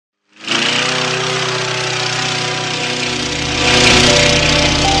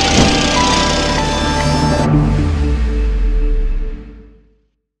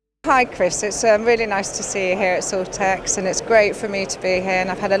Hi Chris, it's really nice to see you here at Saltex, and it's great for me to be here,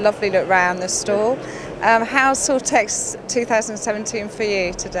 and I've had a lovely look around the stall. How's Saltex 2017 for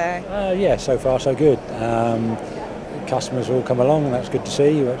you today? Yeah, so far so good. Customers all come along, and that's good to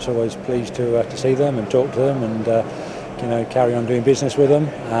see. It's always pleased to see them and talk to them, and carry on doing business with them.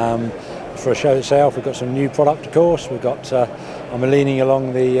 For a show itself, we've got some new product, of course. We've got I'm leaning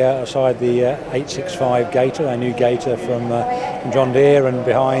along the side the 865 Gator, our new Gator from John Deere, and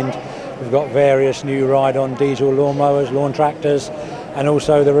behind we've got various new ride-on diesel lawnmowers, lawn tractors, and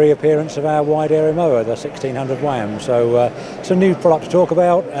also the reappearance of our wide area mower, the 1600 Wham. So some new product to talk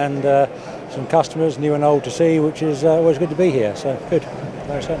about, and some customers, new and old, to see, which is always good to be here. So good,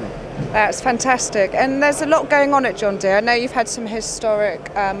 very certainly. That's fantastic, and there's a lot going on at John Deere. I know you've had some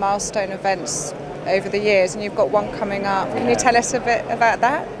historic milestone events over the years, and you've got one coming up. Can you tell us a bit about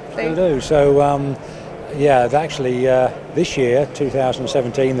that, please? I do. So yeah, actually this year,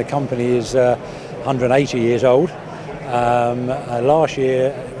 2017, the company is 180 years old. Last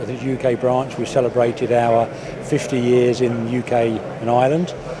year, with the UK branch, we celebrated our 50 years in UK and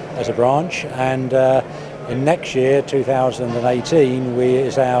Ireland as a branch, and in next year, 2018,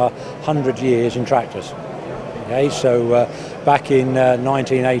 is our 100 years in tractors. Okay, so back in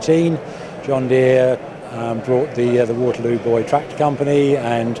 1918, John Deere brought the Waterloo Boy Tractor Company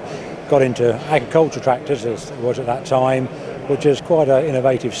and got into agricultural tractors, as it was at that time, which is quite an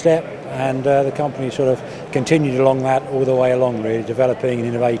innovative step, and the company sort of continued along that all the way along, really, developing and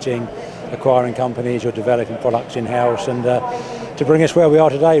innovating, acquiring companies or developing products in-house, and to bring us where we are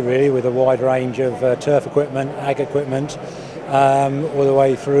today, really, with a wide range of turf equipment, ag equipment, all the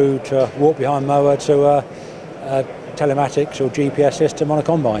way through to walk-behind mower to telematics or GPS system on a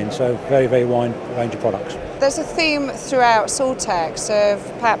combine. So very, very wide range of products. There's a theme throughout Saltex of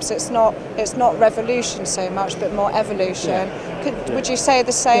perhaps it's not revolution so much, but more evolution. Yeah. Would you say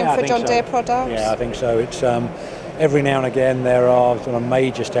the same for John Deere products? Yeah, I think so. It's every now and again there are sort of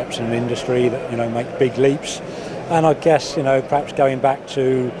major steps in the industry that make big leaps. And I guess, perhaps going back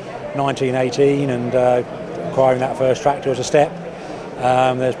to 1918 and acquiring that first tractor was a step.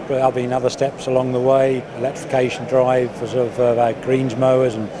 There's been other steps along the way, electrification drive for sort of greens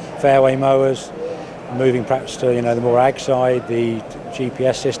mowers and fairway mowers, moving perhaps to the more ag side, the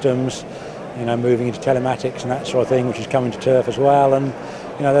GPS systems, moving into telematics and that sort of thing, which is coming to turf as well. And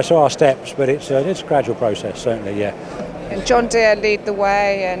there are steps, but it's a gradual process, certainly, yeah. And John Deere lead the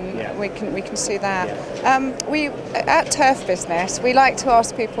way, and we can see that. Yeah. We at Turf Business, we like to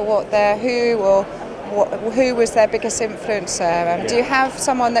ask people who was their biggest influencer. Do you have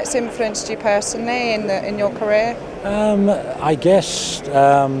someone that's influenced you personally in your career? I guess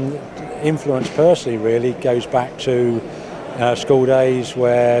influence personally really goes back to school days,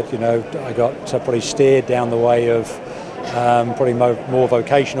 where I got probably steered down the way of probably more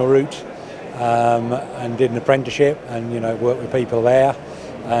vocational route. And did an apprenticeship and worked with people there,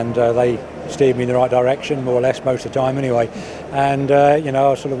 and they steered me in the right direction, more or less, most of the time anyway. And I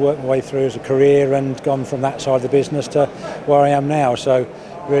sort of worked my way through as a career and gone from that side of the business to where I am now. So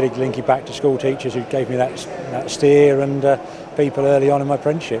really linking back to school teachers who gave me that steer, and people early on in my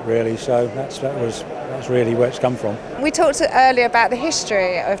apprenticeship, really. So that's really where it's come from. We talked earlier about the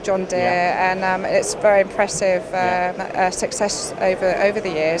history of John Deere, and it's very impressive success over the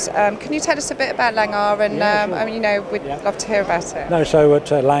years. Can you tell us a bit about Langer? And we'd love to hear about it. No, so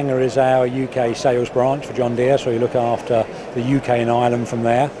Langer is our UK sales branch for John Deere, so we look after the UK and Ireland from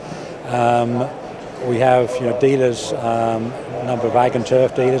there. We have dealers, a number of ag and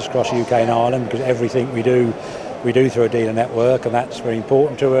turf dealers across UK and Ireland, because everything we do through a dealer network, and that's very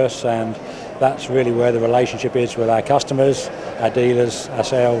important to us, and that's really where the relationship is with our customers, our dealers,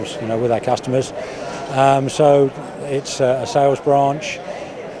 ourselves, with our customers. So it's a sales branch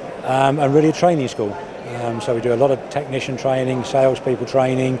and really a training school. So we do a lot of technician training, salespeople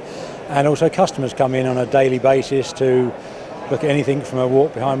training, and also customers come in on a daily basis to look at anything from a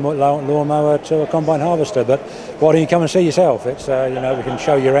walk-behind lawnmower to a combine harvester. But why don't you come and see yourself? It's we can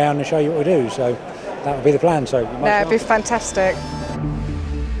show you around and show you what we do. So that would be the plan. So it'd be fantastic.